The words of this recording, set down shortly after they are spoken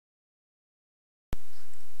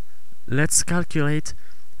Let's calculate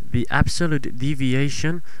the absolute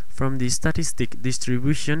deviation from the statistic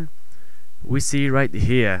distribution we see right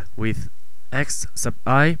here with x sub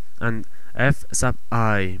I and f sub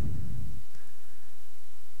I.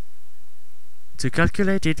 To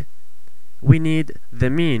calculate it, we need the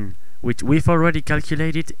mean, which we've already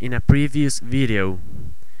calculated in a previous video.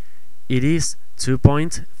 It is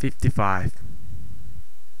 2.55.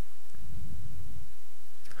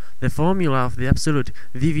 The formula of the absolute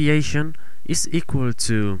deviation is equal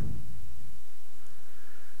to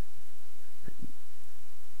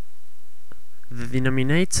the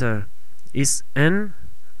denominator is n,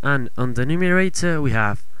 and on the numerator we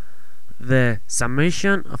have the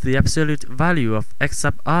summation of the absolute value of x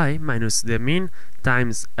sub I minus the mean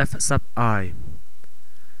times f sub I.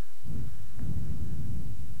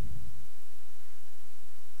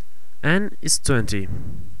 N is 20.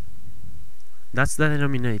 That's the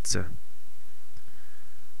denominator.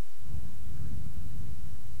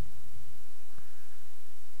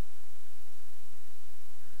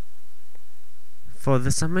 For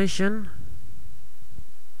the summation,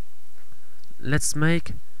 let's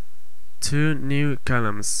make two new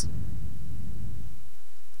columns.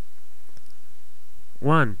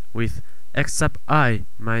 One with x sub I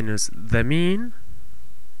minus the mean,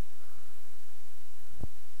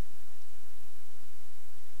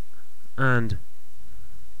 and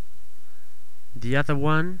the other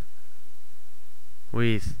one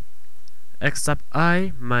with x sub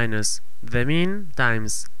I minus the mean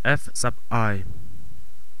times f sub I.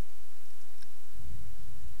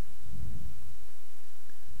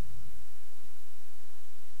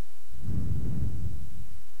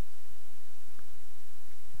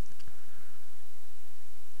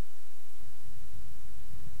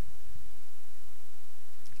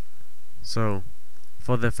 So,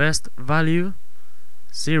 for the first value,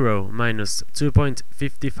 0 minus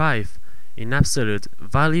 2.55 in absolute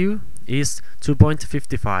value is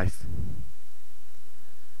 2.55.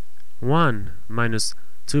 1 minus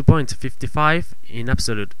 2.55 in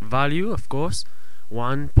absolute value, of course,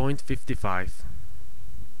 1.55.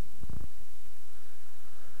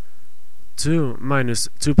 2 minus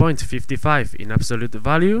 2.55 in absolute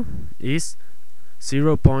value is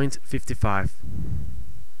 0.55.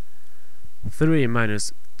 3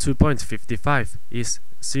 minus 2.55 is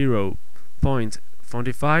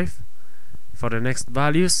 0.45. For the next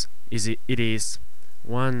values, it is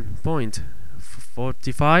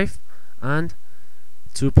 1.45 and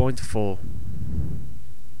 2.4.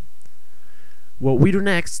 What we do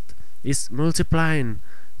next is multiplying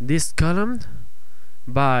this column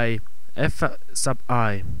by f sub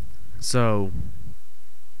I. So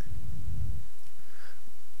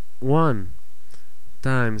 1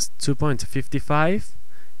 times 2.55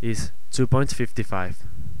 is 2.55.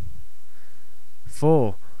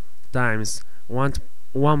 4 times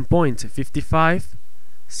 1.55,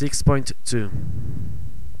 6.2.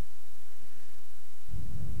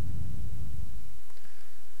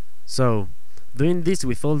 So, doing this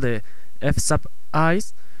with all the f sub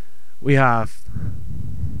i's, we have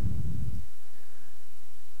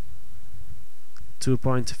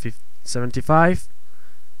 2.75,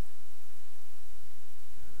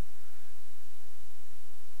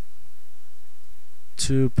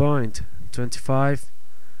 2.25,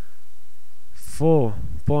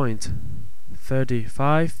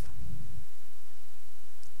 4.35,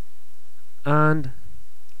 and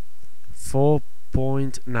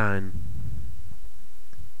 4.9.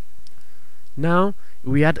 Now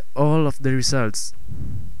we add all of the results,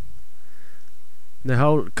 the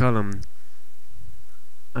whole column,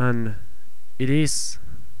 and it is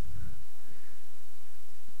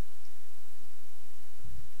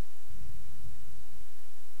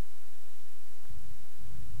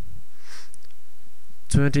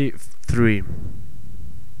 23.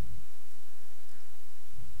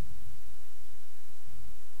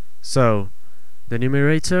 So the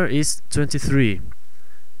numerator is 23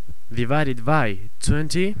 divided by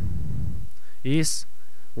 20 is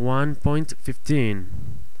 1.15.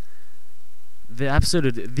 The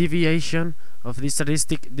absolute deviation of the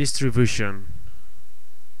statistic distribution.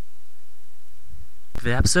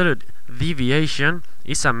 The absolute deviation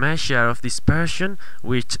is a measure of dispersion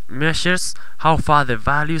which measures how far the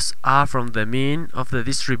values are from the mean of the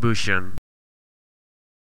distribution.